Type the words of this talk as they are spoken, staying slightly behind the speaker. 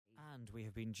And we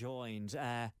have been joined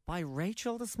by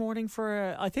Rachael this morning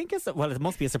for, I think it's, well, it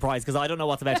must be a surprise because I don't know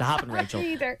what's about to happen, Rachael.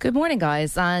 Either. Good morning,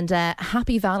 guys, and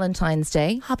happy Valentine's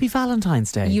Day. Happy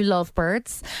Valentine's Day. You love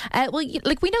birds. Well, we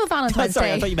know Valentine's Sorry,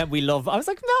 Day. I thought you meant we love. I was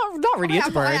like, no, not really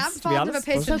into birds, I am to be fond of honest.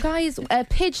 a pigeon. So, guys, a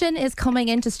pigeon is coming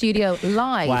into studio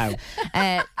live.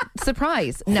 Wow.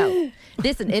 Surprise. No.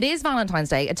 Listen, it is Valentine's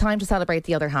Day, a time to celebrate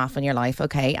the other half in your life,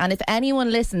 okay? And if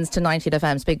anyone listens to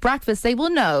 98FM's Big Breakfast, they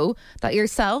will know that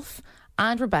yourself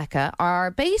and Rebecca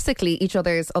are basically each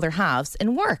other's other halves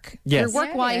in work. Yes. Your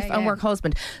work wife and work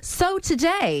husband. So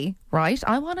today, right,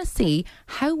 I want to see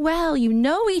how well you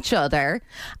know each other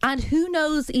and who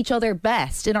knows each other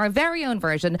best in our very own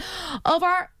version of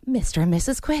our Mr. and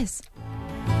Mrs. Quiz.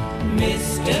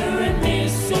 Mr. and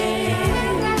Mrs.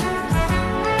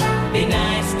 Be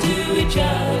nice to each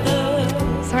other.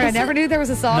 Sorry, I never knew there was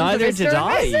a song Neither for Mr. did and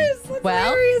I. Mrs. That's Well,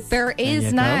 hilarious. there There is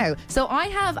you now. go. So I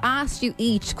have asked you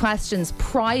each questions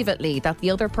privately that the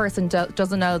other person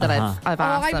doesn't know that I've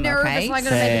asked I'm them, nervous. okay? I'm going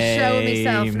to make a show of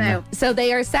myself Same. now. So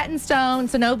they are set in stone,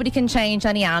 so nobody can change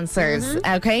any answers.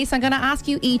 Mm-hmm. Okay, so I'm going to ask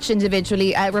you each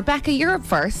individually. Rebecca, you're up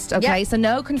first. Okay, Yep. so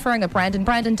no conferring of Brendan.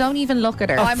 Brendan, don't even look at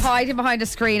her. Oh, I'm hiding behind a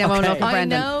screen. I won't Okay. look at I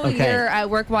Brendan. know Okay. you're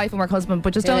work wife and work husband,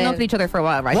 but just don't look at each other for a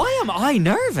while, right? Why am I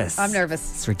nervous? I'm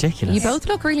nervous. It's ridiculous. You both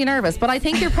look really nervous, but I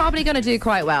think you're probably going to do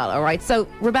quite well, all right? So,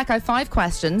 Rebecca, I have 5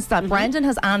 questions that Brendan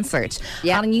has answered.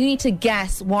 Yeah. And you need to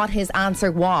guess what his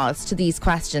answer was to these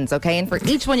questions, okay? And for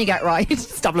each one you get right,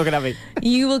 Stop looking at me.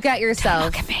 you will get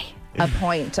yourself a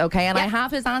point, okay? And I have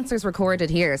his answers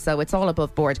recorded here, so it's all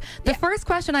above board. The first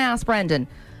question I asked Brendan,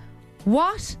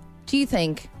 what do you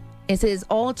think is his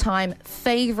all-time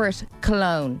favourite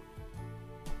cologne?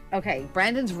 Okay,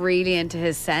 Brendan's really into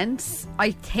his scents.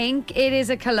 I think it is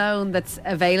a cologne that's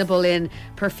available in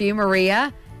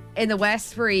Perfumeria in the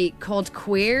Westbury called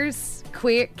Queers.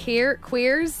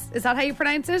 Queers? Is that how you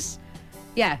pronounce it?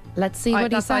 Yeah. Let's see what he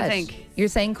that's what said. I think. You're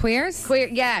saying queers? Queer,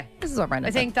 yeah. This is what Brendan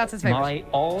I think that's his favourite. My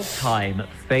all-time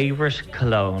favourite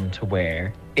cologne to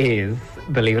wear is,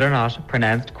 believe it or not,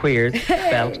 pronounced queers,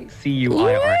 spelled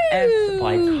Cuirs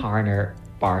by Corner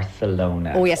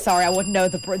Barcelona. Oh, yeah, sorry, I wouldn't know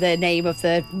the name of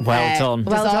the Well done.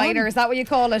 Well designer. done. Is that what you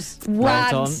call it? Well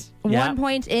Grand. done. Yeah. 1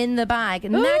 point in the bag.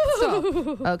 Next up,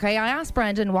 okay, I asked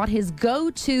Brendan what his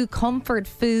go-to comfort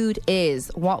food is.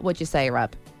 What would you say,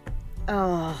 Reb?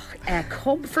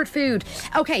 Comfort food.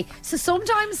 Okay, so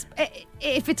sometimes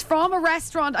if it's from a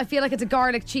restaurant, I feel like it's a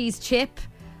garlic cheese chip.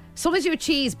 Sometimes you have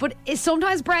cheese, but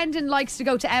sometimes Brendan likes to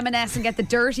go to M&S and get the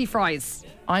dirty fries.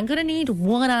 I'm going to need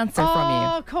one answer from you.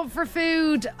 Oh, comfort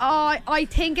food. Oh, I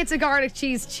think it's a garlic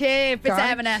cheese chip. Garlic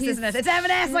it's M&S, cheese. isn't it? It's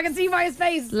M&S. I can see by his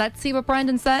face. Let's see what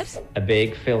Brendan said. A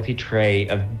big filthy tray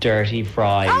of dirty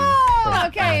fries. Oh, from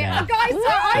okay. M&S. Guys, If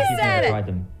I you've said never it. tried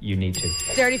them, you need to.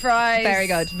 Dirty fries. Very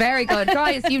good. Very good.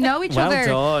 Guys, you know each Well other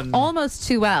done. almost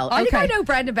too well. I think Okay. I know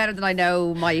Brendan better than I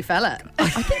know my fella. I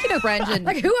think you know Brendan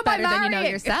Like, who am I better than you know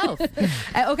marrying? yourself.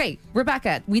 Okay,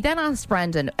 Rebecca, we then asked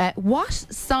Brendan, what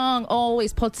song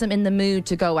always puts him in the mood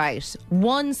to go out?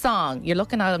 One song. You're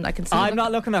looking at him, I can see. I'm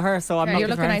not looking at her, so I'm not You're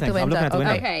looking for looking out anything. the I'm looking out the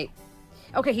window. window. Okay.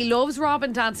 Okay, he loves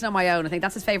Robin Dancing on My Own. I think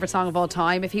that's his favourite song of all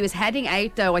time. If he was heading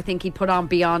out, though, I think he'd put on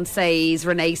Beyonce's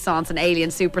Renaissance and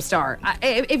Alien Superstar.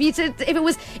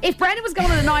 If Brendan was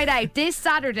going on a night out this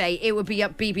Saturday, it would be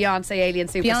Beyonce Alien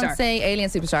Superstar. Beyonce, Alien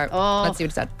Superstar. Oh. Let's see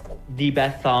what he said. The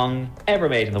best song ever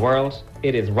made in the world.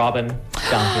 It is Robin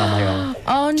Dancing on My Own.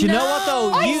 Oh, Do you no. know what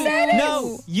though? said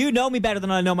it. You know me better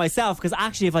than I know myself. Because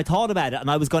actually, if I thought about it and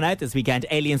I was going out this weekend,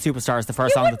 Alien Superstar is the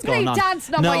first You song wouldn't that's going play on.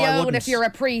 Dancing on No, My I Own wouldn't. if you're a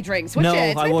pre-drinks, would No, you?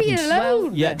 It's I like wouldn't. being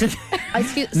alone. Yeah.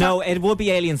 No, it would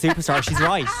be Alien Superstar. She's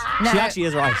right. No. She actually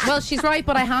is right. Well, she's right,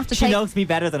 but I have to She take... knows me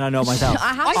better than I know myself.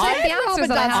 I have to I take said the answers Robin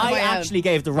that I Dancing have. on I My Own. actually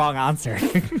gave the wrong answer.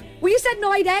 Well, you said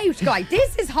night out, guy.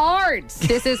 This is hard.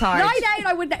 This is hard. Night out,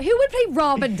 I wouldn't. Who would play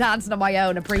Robin Dancing on My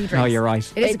Own a pre-drinks? No, you're right.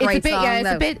 It is a great it's a bit, song, yeah, it's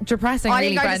though. a bit depressing, I really,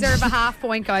 think I Brendan. deserve a half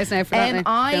point, guys, now for that. now.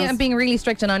 I Bills. am being really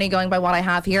strict and only going by what I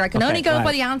have here. I can Okay, only go right.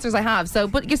 by the answers I have. So,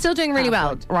 but you're still doing really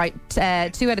well, right? 2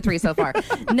 out of 3 so far.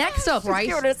 Next up, right?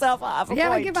 herself half a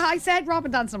Yeah, I said Robin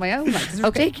Dancing on My Own. Like, it's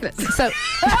Okay. ridiculous. So,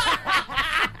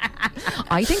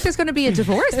 I think there's going to be a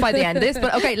divorce by the end of this.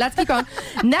 But okay, let's keep going.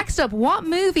 Next up, what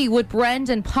movie would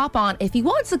Brendan pop on if he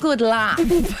wants a good laugh?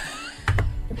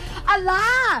 A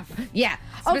laugh. Yeah,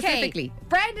 Okay, specifically.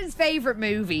 Brendan's favourite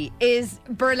movie is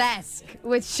Burlesque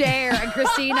with Cher and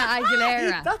Christina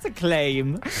Aguilera. That's a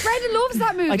claim. Brendan loves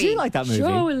that movie. I do like that movie.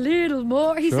 Show a little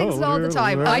more. He sings it all the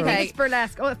time. I Okay. think it's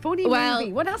Burlesque. Oh, a funny Well,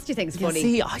 movie. What else do you think is You funny?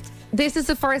 see, This is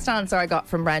the first answer I got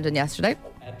from Brendan yesterday.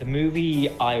 The movie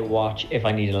I watch if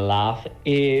I need a laugh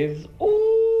is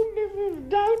Mrs.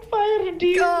 Doubtfire,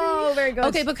 dear. Oh, very good.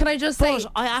 Okay, but can I just say,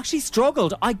 But I actually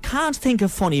struggled. I can't think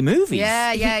of funny movies.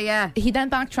 Yeah. he then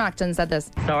backtracked and said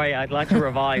this. Sorry, I'd like to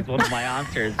revise one of my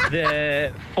answers.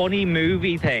 The funny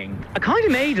movie thing. I kind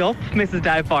of made up Mrs.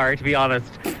 Doubtfire, to be honest,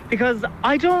 because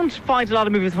I don't find a lot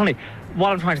of movies funny.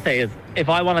 What I'm trying to say is, if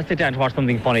I want to sit down to watch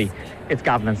something funny, it's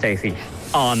Gavin and Stacey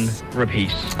on repeat.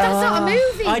 That's not a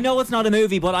movie. I know it's not a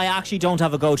movie, but I actually don't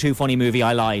have a go-to funny movie.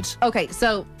 I lied. Okay,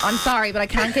 so I'm sorry, but I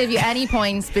can't give you any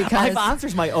points because I've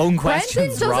answered my own Brendan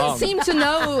questions doesn't wrong. seem to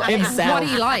know Himself. what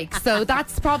he likes, so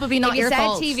that's probably not If you your said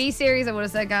fault. TV series, I would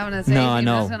have said Gavin and Stacey. No, I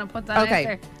know. I'm just going to put that out Okay,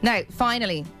 there. now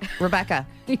finally, Rebecca,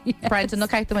 Brendan,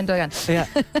 look out the window again. Yeah.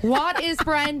 What is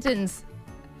Brendan's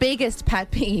biggest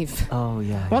pet peeve? Oh,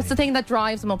 yeah. What's the thing that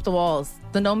drives him up the walls?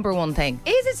 The number one thing.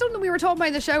 Is it something we were talking about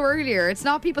in the show earlier? It's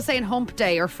not people saying hump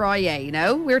day or Friday, you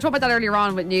know? We were talking about that earlier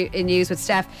on in news with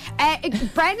Steph.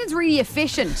 Brendan's really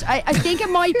efficient. I think it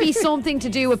might be something to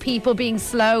do with people being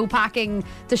slow packing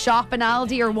the shop in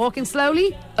Aldi or walking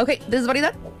slowly. Okay, this is what he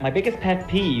said. My biggest pet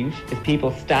peeve is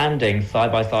people standing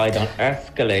side by side on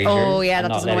escalators. Oh, yeah, and that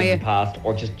not doesn't letting annoy them you. past,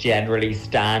 or just generally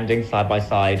standing side by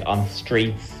side on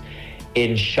streets,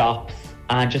 in shops,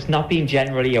 and just not being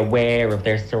generally aware of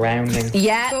their surroundings.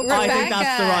 Yeah, Rebecca. I think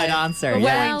that's the right answer. Yeah.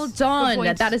 Well Good done.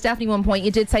 point. That is definitely one point.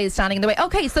 You did say it's standing in the way.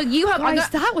 Okay, so you have. I'm Guys,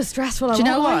 gonna- that was stressful. Do you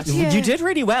know what? You did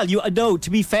really well. No, to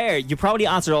be fair, you probably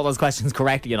answered all those questions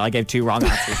correctly, and I gave 2 wrong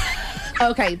answers.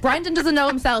 Okay, Brendan doesn't know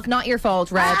himself. Not your fault,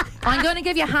 Red. I'm going to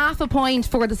give you half a point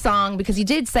for the song because you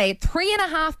did say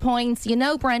 3.5 points. You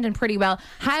know Brendan pretty well.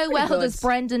 How well good. does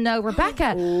Brendan know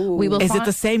Rebecca? We will. Is it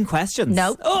the same questions?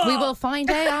 No, we will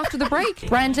find out after the break.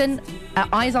 Brendan,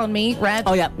 eyes on me. Red.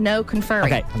 Oh, yeah. No conferring.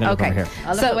 Okay, I'm gonna look over here.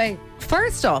 I'll look away.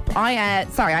 First up, I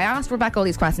asked Rebecca all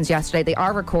these questions yesterday. They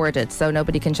are recorded, so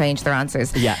nobody can change their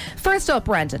answers. Yeah. First up,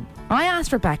 Brendan, I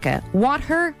asked Rebecca what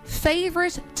her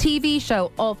favourite TV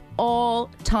show of all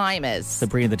time is.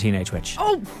 Sabrina the Teenage Witch.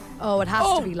 Oh, it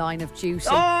has to be Line of Duty.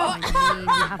 I mean, you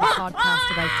have a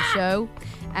podcast about the show.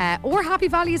 Or Happy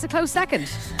Valley is a close second.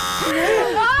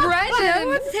 Brendan.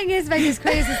 What the thing is about this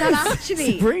quiz is that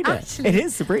actually, Sabrina. It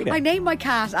is Sabrina. I named my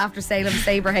cat after Salem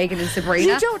Saberhagen and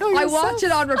Sabrina. You don't know I yourself. watch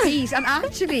it on repeat, and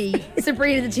actually,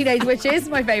 Sabrina the Teenage Witch is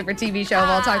my favourite TV show of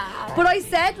all time. But I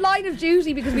said Line of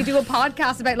Duty because we do a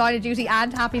podcast about Line of Duty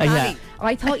and Happy Valley. yeah.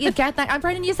 I thought you'd get that. And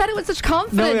Brendan, you said it with such No,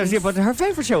 confidence. yeah, but her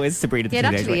favourite show is Sabrina the It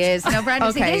Teenage actually Witch. is. No,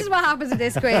 Brendan, see, Okay. this is what happens in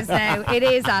this quiz now. It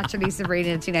is actually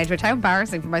Sabrina the Teenage Witch. How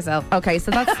embarrassing for myself. Okay, so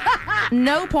that's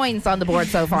no points on the board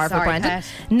so far for Sorry, Brendan. Pet.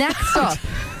 Next up,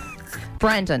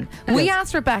 Brendan. We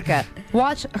asked Rebecca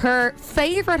what her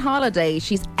favourite holiday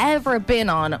she's ever been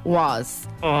on was.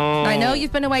 Oh. I know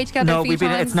you've been away together No, a few we've been.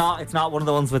 times. It's not one of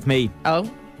the ones with me. Oh,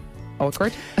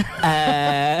 awkward.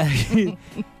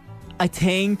 I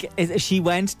think she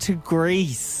went to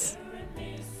Greece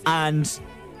and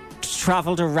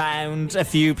travelled around a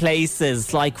few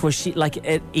places. Like, was she like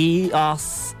at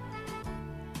Eos?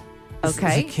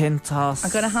 Okay. Zakynthos.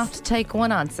 I'm going to have to take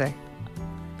one answer.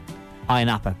 Ayia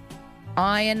Napa.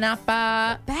 Ayia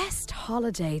Napa. Best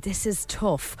holiday. This is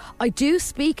tough. I do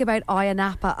speak about Ayia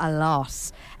Napa a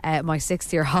lot. My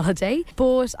 6th-year holiday,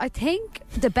 but I think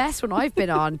the best one I've been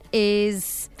on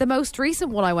is the most recent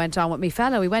one I went on with my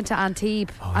fellow. We went to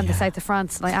Antibes and the south of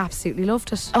France, and I absolutely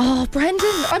loved it. Oh, Brendan,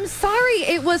 I'm sorry.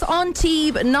 It was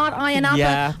Antibes, not Ayia Napa.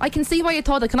 Yeah. I can see why you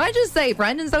thought that. Can I just say,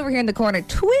 Brendan's over here in the corner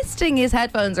twisting his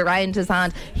headphones around his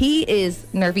hand. He is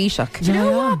nervy-shook. Do you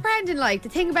know what, Brendan? Like, the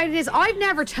thing about it is, I've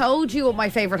never told you what my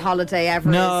favourite holiday ever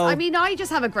No. is. I mean, I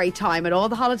just have a great time at all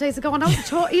the holidays that go on.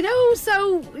 You know,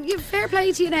 so fair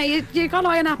play to you now. You got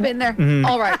Ayia Napa in there.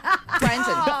 All right, Brendan,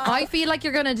 I feel like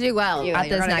you're going to do well You're at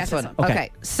this gonna next get one. this one. Okay,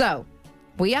 so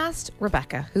we asked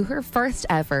Rebecca who her first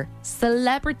ever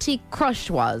celebrity crush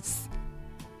was.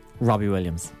 Robbie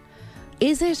Williams.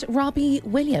 Is it Robbie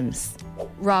Williams?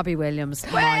 Robbie Williams.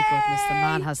 My goodness, the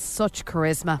man has such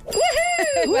charisma.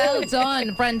 Well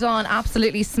done, Brendan.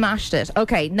 Absolutely smashed it.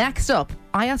 Okay, next up,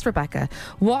 I asked Rebecca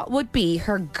what would be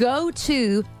her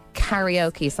go-to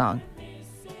karaoke song.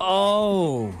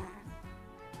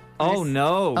 Oh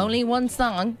no. Only one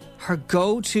song. Her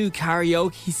go-to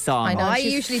karaoke song. I know. I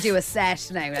she's- usually do a set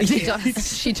now. She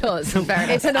does. She does. in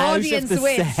fairness. It's an Out of audience the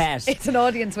win. set. It's an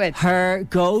audience win. Her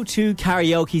go-to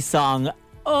karaoke song.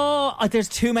 Oh, there's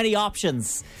too many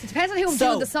options. It depends on who I'm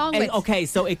doing the song with. Okay,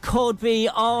 so it could be.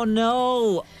 Oh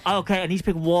no. Okay, I need to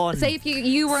pick one. Say if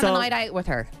you were on a So- night out with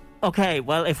her. Okay,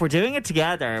 well, if we're doing it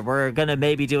together, we're gonna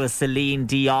maybe do a Celine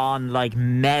Dion like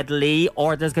medley,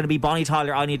 or there's gonna be Bonnie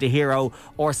Tyler, I Need a Hero,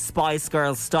 or Spice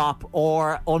Girls Stop,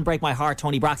 or Unbreak My Heart,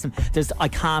 Tony Braxton. I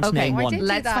can't Okay, name one. did-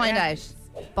 let's that, find yeah. out.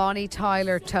 Bonnie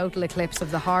Tyler, Total Eclipse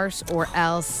of the Heart, or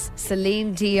else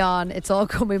Celine Dion, It's All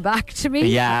Coming Back to Me.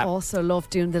 Yeah. I also love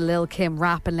doing the Lil Kim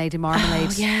rap and Lady Marmalade.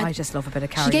 Oh, yeah. I just love a bit of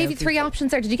karaoke. She gave you 3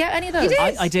 options there. Did you get any of those?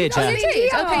 I did, Oh, yeah. you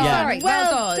did? Okay, Yeah. sorry.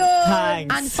 Well done.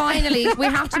 Thanks. And finally, we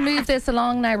have to move this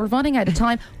along now. We're running out of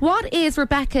time. What is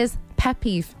Rebecca's pet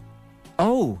peeve?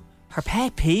 Oh, her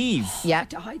pet peeve. Yeah.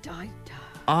 Die.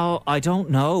 Oh, I don't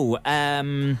know.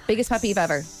 Biggest pet peeve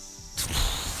ever.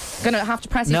 Gonna have to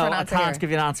press you No, for an I answer can't here.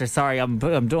 give you an answer. Sorry, I'm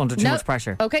under too No. much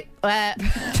pressure. Okay.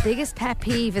 Biggest pet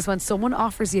peeve is when someone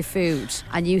offers you food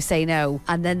and you say no,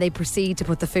 and then they proceed to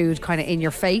put the food kind of in your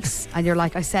face, and you're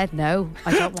like, I said no,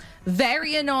 I don't want.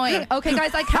 Very annoying. Okay,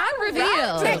 guys, I can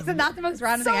reveal. Isn't that the most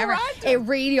random So thing ever? random. It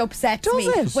really upsets Does me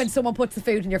it? when someone puts the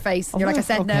food in your face and you're like, I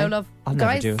said no, Okay. love. I'll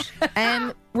never Guys, do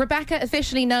it. Rebecca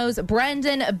officially knows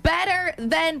Brendan better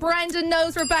than Brendan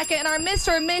knows Rebecca in our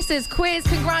Mr. and Mrs. quiz.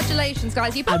 Congratulations,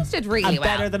 guys. You both did really I'm well.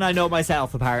 better than I know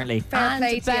myself, apparently. Fair play And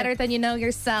to you. better than you know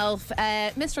yourself.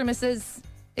 Mr. and Mrs.,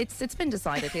 it's been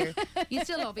decided here. You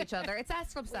still love each other. It's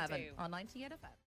S Club 7 on 98FM.